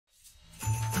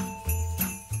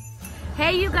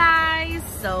Hey you guys,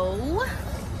 so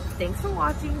thanks for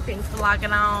watching, thanks for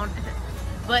logging on.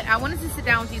 But I wanted to sit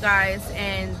down with you guys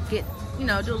and get, do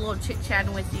a little chit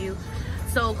chatting with you.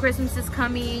 So Christmas is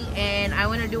coming and I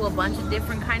want to do a bunch of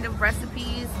different kind of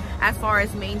recipes as far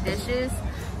as main dishes.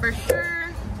 For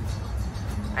sure,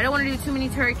 I don't want to do too many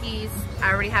turkeys.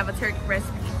 I already have a turkey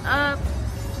recipe up.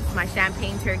 It's my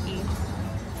champagne turkey.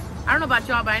 I don't know about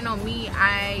y'all, but I know me,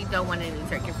 I don't want any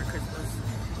turkey for Christmas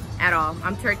at all.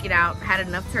 I'm turkeyed out. Had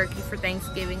enough turkey for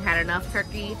Thanksgiving, had enough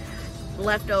turkey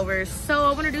leftovers. So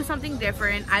I want to do something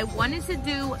different. I wanted to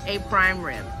do a prime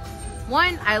rib.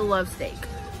 1, I love steak.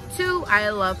 2, I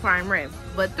love prime rib.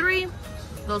 But 3,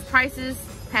 those prices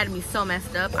had me so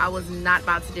messed up. I was not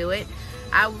about to do it.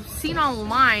 I seen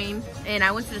online and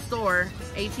I went to the store,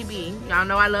 H-E-B. Y'all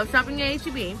know I love shopping at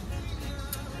H-E-B.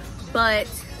 But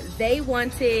they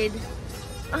wanted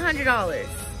 $100.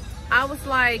 I was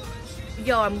like,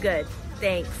 yo, I'm good,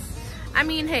 thanks. I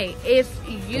mean, hey, if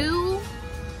you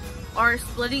are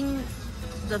splitting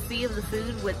the fee of the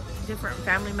food with different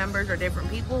family members or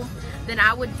different people, then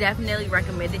I would definitely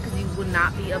recommend it because you would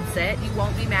not be upset. You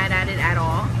won't be mad at it at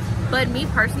all. But me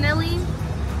personally,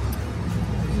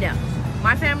 no.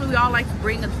 My family, we all like to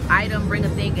bring an item, bring a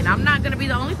thing, and I'm not gonna be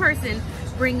the only person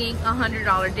bringing a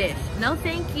 $100 dish. No,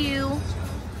 thank you.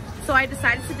 So I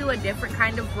decided to do a different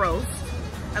kind of roast.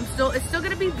 It's still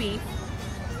gonna be beef,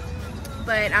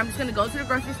 but I'm just gonna go to the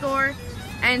grocery store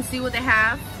and see what they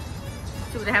have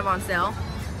on sale.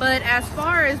 But as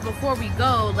far as before we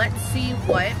go, let's see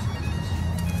what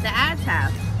the ads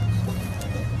have.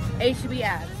 H-E-B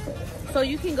ads. So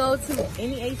you can go to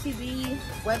any H-E-B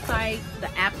website, the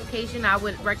application. I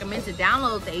would recommend to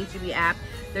download the H-E-B app.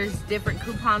 There's different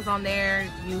coupons on there.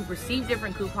 You receive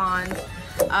different coupons.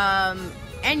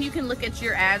 And you can look at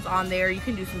your ads on there. You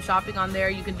can do some shopping on there.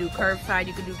 You can do curbside.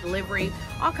 You can do delivery.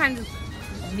 All kinds of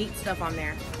neat stuff on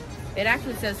there. It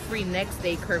actually says free next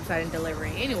day curbside and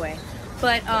delivery. Anyway,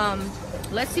 but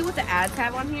let's see what the ads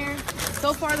have on here.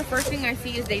 So far, the first thing I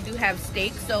see is they do have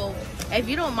steaks. So if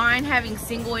you don't mind having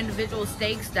single individual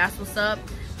steaks, that's what's up.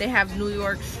 They have New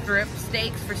York strip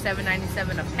steaks for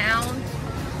 $7.97 a pound,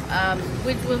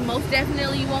 which will most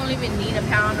definitely, you won't even need a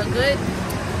pound. A good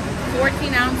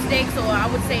 14-ounce steak, so I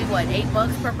would say what,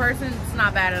 $8 per person. It's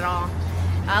not bad at all.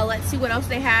 Let's see what else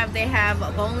they have. They have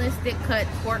a boneless thick cut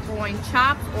pork loin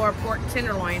chops or pork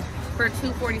tenderloin for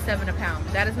 $2.47 a pound.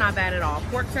 That is not bad at all.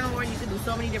 Pork tenderloin, you can do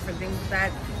so many different things with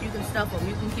that. You can stuff them,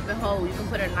 you can keep it whole, you can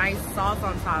put a nice sauce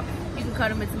on top, you can cut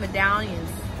them into medallions,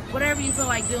 whatever you feel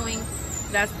like doing.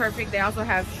 That's perfect. They also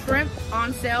have shrimp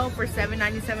on sale for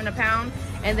 $7.97 a pound,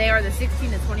 and they are the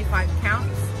 16 to 25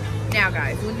 counts. Now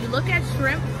guys, when you look at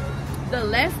shrimp, the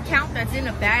less count that's in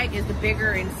a bag is the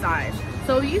bigger in size.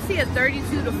 So you see a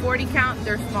 32 to 40 count,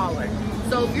 they're smaller.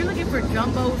 So if you're looking for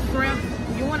jumbo shrimp,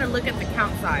 you want to look at the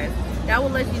count size. That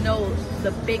will let you know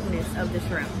the bigness of the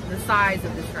shrimp, the size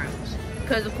of the shrimp.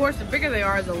 Because of course, the bigger they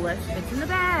are, the less fits in the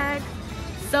bag.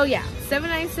 So yeah,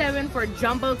 $7.97 for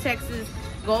jumbo Texas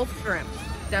Gulf shrimp.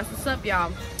 That's what's up,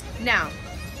 y'all. Now,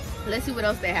 let's see what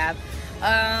else they have.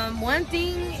 One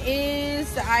thing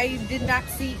is I did not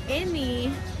see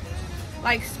any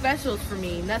like specials for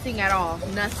me. Nothing at all.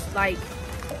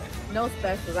 No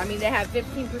specials. I mean, they have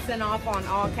 15% off on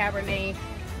all Cabernet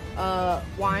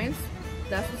wines.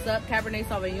 That's what's up. Cabernet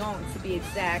Sauvignon to be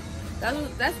exact.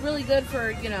 That's really good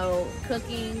for,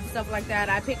 cooking, stuff like that.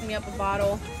 I picked me up a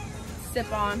bottle,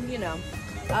 sip on,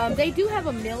 They do have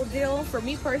a meal deal. For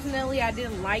me personally, I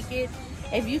didn't like it.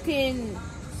 If you can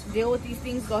deal with these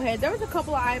things, go ahead. There was a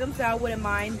couple of items that I wouldn't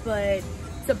mind, but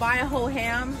to buy a whole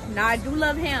ham, now I do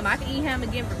love ham. I can eat ham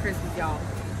again for Christmas, y'all.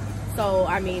 So,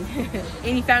 I mean,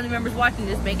 any family members watching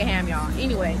this, make a ham, y'all.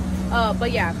 Anyway,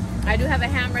 but yeah, I do have a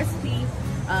ham recipe.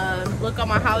 Look on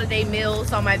my holiday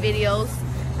meals on my videos.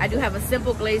 I do have a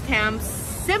simple glazed ham,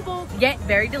 simple yet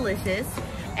very delicious.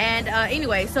 And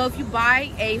anyway, so if you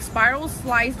buy a spiral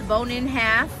sliced bone-in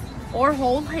half or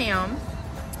whole ham,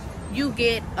 you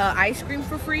get ice cream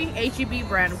for free, H-E-B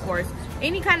brand, of course.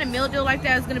 Any kind of meal deal like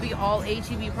that is going to be all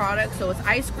H-E-B products. So it's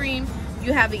ice cream.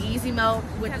 You have an easy melt,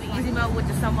 which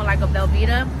is somewhat like a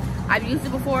Velveeta. I've used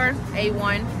it before,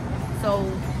 A1,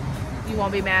 so you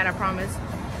won't be mad, I promise.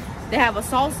 They have a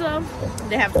salsa,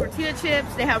 they have tortilla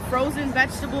chips, they have frozen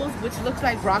vegetables, which looks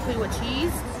like broccoli with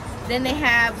cheese. Then they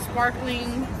have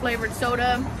sparkling flavored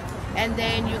soda, and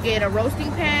then you get a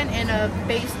roasting pan and a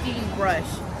basting brush.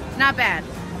 Not bad.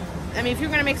 I mean, if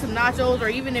you're gonna make some nachos, or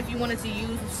even if you wanted to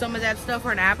use some of that stuff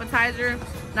for an appetizer,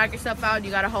 knock yourself out. You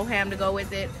got a whole ham to go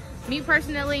with it. Me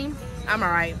personally, I'm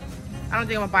alright. I don't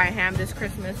think I'm gonna buy a ham this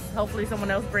Christmas. Hopefully someone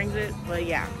else brings it, but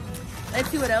yeah. Let's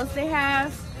see what else they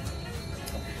have.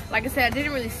 like I said, I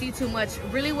didn't really see too much.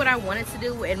 Really what I wanted to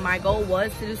do, and my goal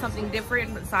was to do something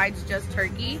different besides just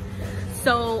turkey.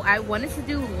 So I wanted to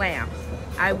do lamb.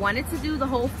 I wanted to do the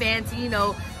whole fancy, you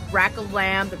know, rack of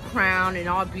lamb, the crown, and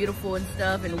all beautiful and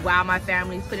stuff. And wow, my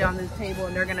family's put it on this table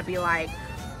and they're gonna be like,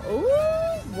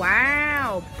 oh,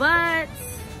 wow. But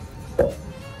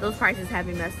those prices have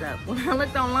been messed up. When I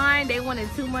looked online, they wanted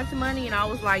too much money and I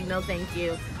was like, no, thank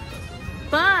you.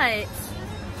 But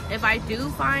if I do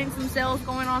find some sales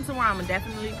going on somewhere, I'm gonna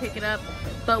definitely pick it up.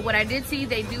 But what I did see,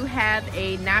 they do have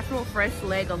a natural fresh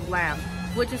leg of lamb,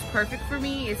 which is perfect for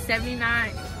me. It's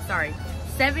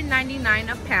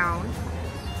 $7.99 a pound.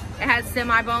 It has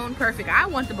semi-bone, perfect. I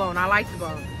want the bone, I like the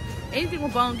bone. Anything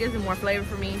with bone gives it more flavor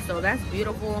for me, so that's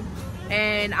beautiful.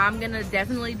 And I'm gonna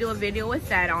definitely do a video with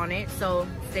that on it, so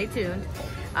stay tuned.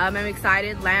 I'm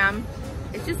excited. Lamb,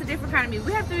 it's just a different kind of meat.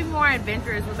 We have to be more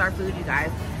adventurous with our food, you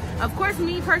guys. Of course,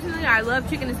 me personally, I love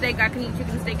chicken and steak. I can eat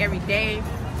chicken and steak every day,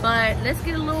 but let's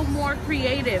get a little more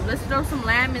creative. Let's throw some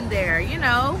lamb in there, you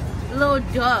know, a little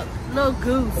duck, a little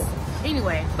goose.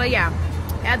 Anyway, but yeah,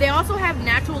 they also have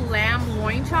natural lamb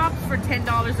loin chops for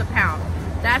 $10 a pound.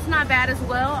 That's not bad as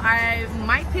well. I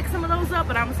might pick some of those up,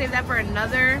 but I'm gonna save that for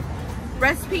another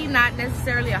recipe, not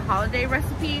necessarily a holiday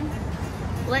recipe.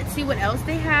 Let's see what else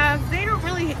they have. They don't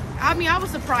really, I mean, I was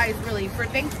surprised really. For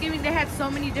Thanksgiving, they had so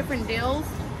many different deals.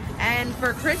 And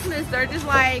for Christmas, they're just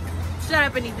like, shut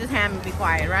up and eat this ham and be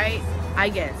quiet, right? I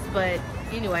guess, but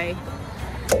anyway,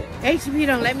 H-E-B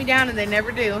don't let me down and they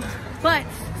never do. But,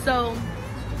 so,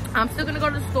 I'm still gonna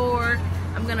go to the store.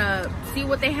 I'm gonna see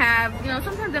what they have. You know,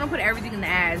 sometimes they don't put everything in the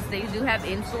ads. They do have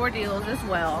in-store deals as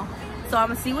well. So I'm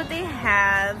gonna see what they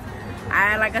have.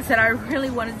 Like I said, I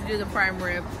really wanted to do the prime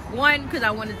rib. One, because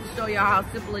I wanted to show y'all how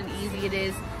simple and easy it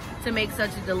is to make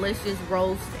such a delicious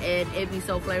roast and it be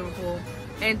so flavorful.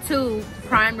 And two,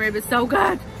 prime rib is so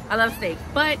good. I love steak,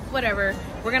 but whatever.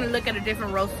 We're gonna look at a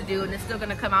different roast to do and it's still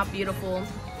gonna come out beautiful.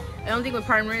 The only thing with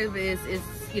prime rib is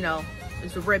you know,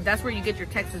 it's a rib. That's where you get your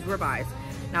Texas ribeyes.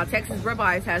 Now, Texas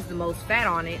ribeyes has the most fat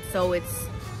on it, so it's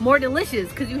more delicious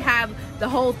because you have the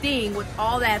whole thing with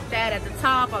all that fat at the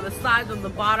top, on the sides, on the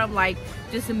bottom, like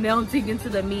just melting into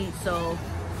the meat. So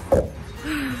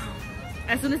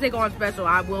as soon as they go on special,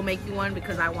 I will make you one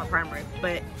because I want prime rib.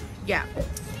 But yeah,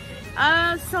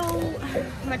 so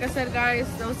like I said, guys,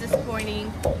 that was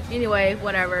disappointing. Anyway,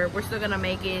 whatever, we're still gonna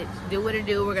make it, do what it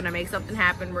do. We're gonna make something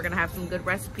happen. We're gonna have some good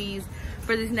recipes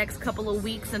for these next couple of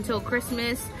weeks until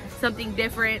Christmas. Something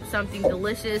different, something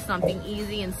delicious, something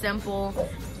easy and simple.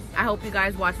 I hope you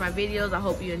guys watch my videos. I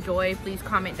hope you enjoy. Please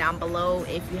comment down below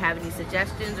if you have any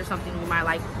suggestions or something you might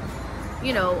like,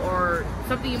 you know, or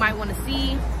something you might want to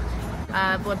see.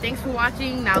 But thanks for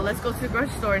watching. Now let's go to the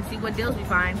grocery store and see what deals we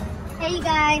find. Hey you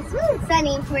guys, it's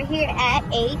Sunny. We're here at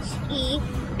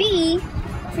H-E-B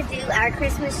to do our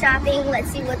Christmas shopping.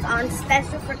 Let's see what's on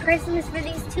special for Christmas for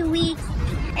these 2 weeks.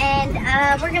 And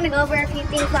we're gonna go over a few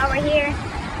things while we're here.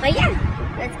 But yeah,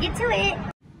 let's get to it.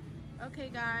 Okay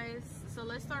guys, so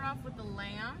let's start off with the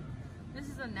lamb. This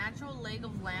is a natural leg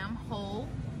of lamb, whole,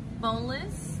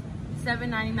 boneless,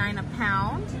 $7.99 a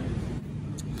pound.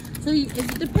 So it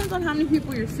depends on how many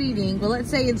people you're feeding, but let's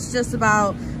say it's just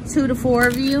about 2 to 4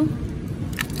 of you.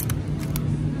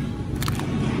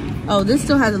 Oh, this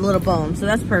still has a little bone, so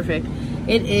that's perfect.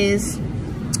 It is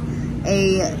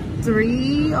a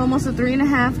almost a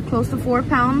 3.5, close to 4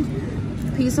 pound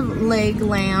piece of leg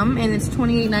lamb, and it's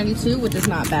 $28.92, which is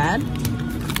not bad.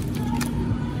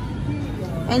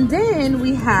 And then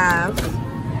we have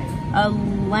a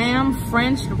lamb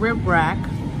French rib rack.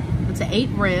 It's an 8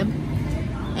 rib,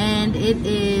 and it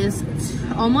is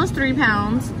almost 3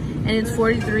 pounds, and it's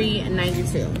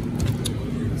 $43.92.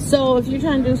 So if you're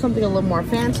trying to do something a little more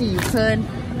fancy, you could.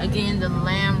 Again, the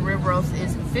lamb rib roast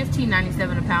is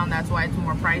 $15.97 a pound. That's why it's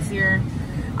more pricier.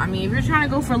 I mean, if you're trying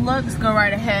to go for looks, go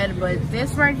right ahead. But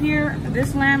this right here,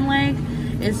 this lamb leg,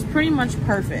 is pretty much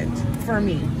perfect for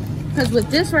me. Because with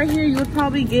this right here, you would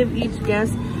probably give each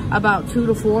guest about 2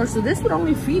 to 4. So this would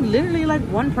only feed literally like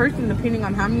one person, depending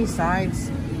on how many sides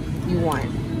you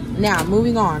want. Now,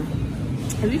 moving on.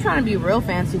 If you're trying to be real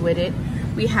fancy with it,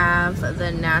 we have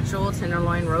the natural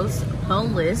tenderloin roast,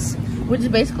 boneless, which is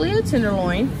basically a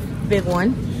tenderloin, big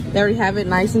one. They already have it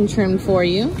nice and trimmed for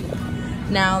you.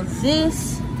 Now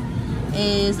this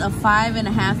is a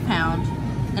 5.5 pound,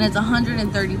 and it's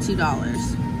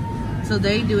 $132. So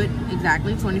they do it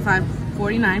exactly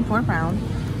 $25.49 per pound.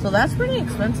 So that's pretty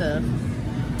expensive.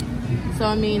 So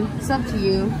I mean, it's up to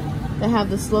you. They have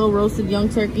the slow roasted young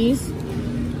turkeys.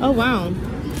 Oh wow.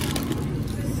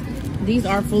 These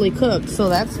are fully cooked, so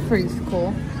that's pretty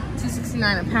cool.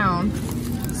 $2.69 a pound.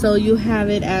 So you have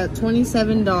it at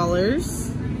 $27.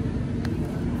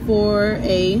 for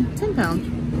a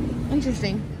 10-pound.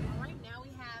 Interesting. All right, now we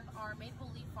have our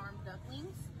Maple Leaf Farm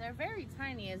ducklings. They're very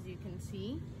tiny, as you can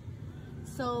see.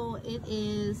 So it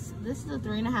is, this is a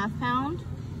 3.5 pound,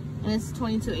 and it's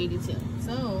 $22.82.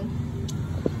 So,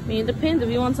 I mean, it depends if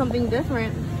you want something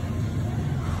different.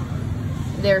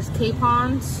 There's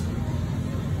capons.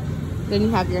 Then you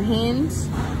have your hens,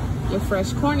 your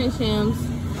fresh Cornish hens,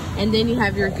 and then you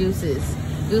have your gooses.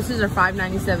 Gooses are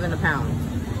 $5.97 a pound.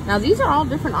 Now these are all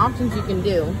different options you can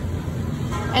do.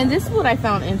 And this is what I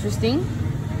found interesting.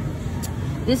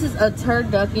 This is a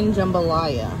turducken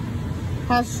jambalaya.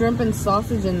 Has shrimp and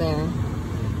sausage in there.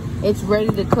 It's ready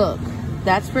to cook.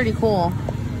 That's pretty cool.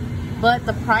 But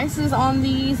the prices on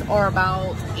these are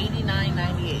about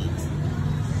 $89.98.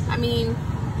 I mean,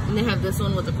 and they have this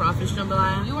one with the crawfish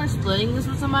jambalaya. If you are splitting this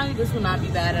with somebody, this would not be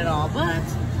bad at all. But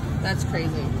that's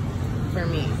crazy for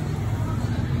me.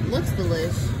 Looks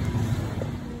delish.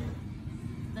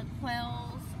 The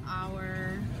quails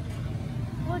are,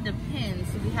 well, it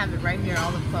depends. So we have it right here,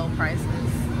 all the quail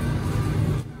prices.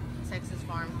 Texas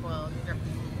farm quail. These are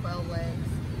quail legs.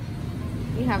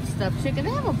 We have stuffed chicken.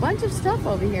 They have a bunch of stuff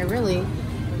over here, really.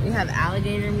 We have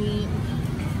alligator meat.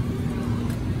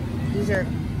 These are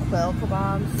quail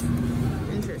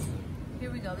kebabs. Interesting.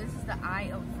 Here we go. This is the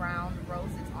eye of round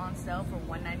roast. It's on sale for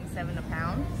 $1.97 a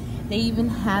pound. They even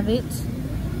have it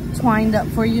twined up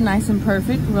for you, nice and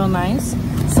perfect, real nice.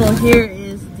 So here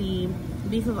is the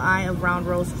beef of eye of round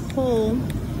roast whole,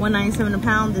 $1.97 a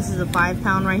pound. This is a 5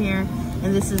 pound right here,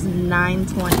 and this is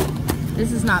 $9.20.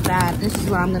 This is not bad. This is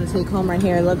what I'm gonna take home right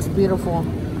here. It looks beautiful,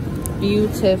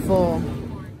 beautiful.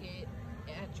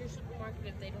 At your supermarket,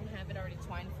 if they don't have it already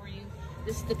twined for you,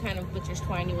 this is the kind of butcher's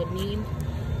twine you would need.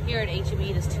 Here at H-E-B,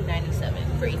 it is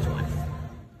 $2.97 for each one.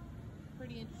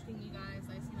 Pretty interesting, you guys.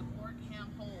 I seen a pork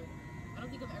ham whole. I don't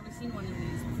think I've ever seen one of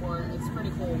these before. It's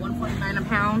pretty cool. $1.49 a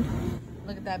pound.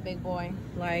 Look at that big boy.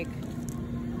 Like,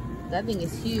 that thing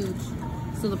is huge.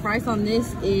 So the price on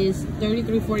this is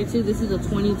 $33.42. This is a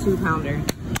 22 pounder.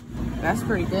 That's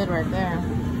pretty good right there.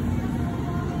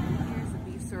 Here's a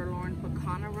beef sirloin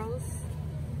pecana roast.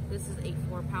 This is a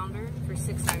 4 pounder for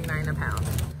 $6.99 a pound.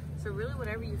 So really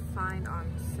whatever you find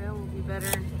on sale will be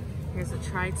better. Here's a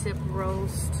tri-tip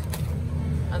roast,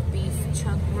 a beef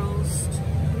chuck roast.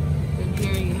 Then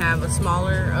here you have a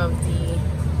smaller of the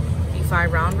beef eye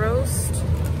round roast,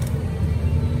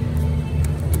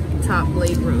 top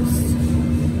blade roast.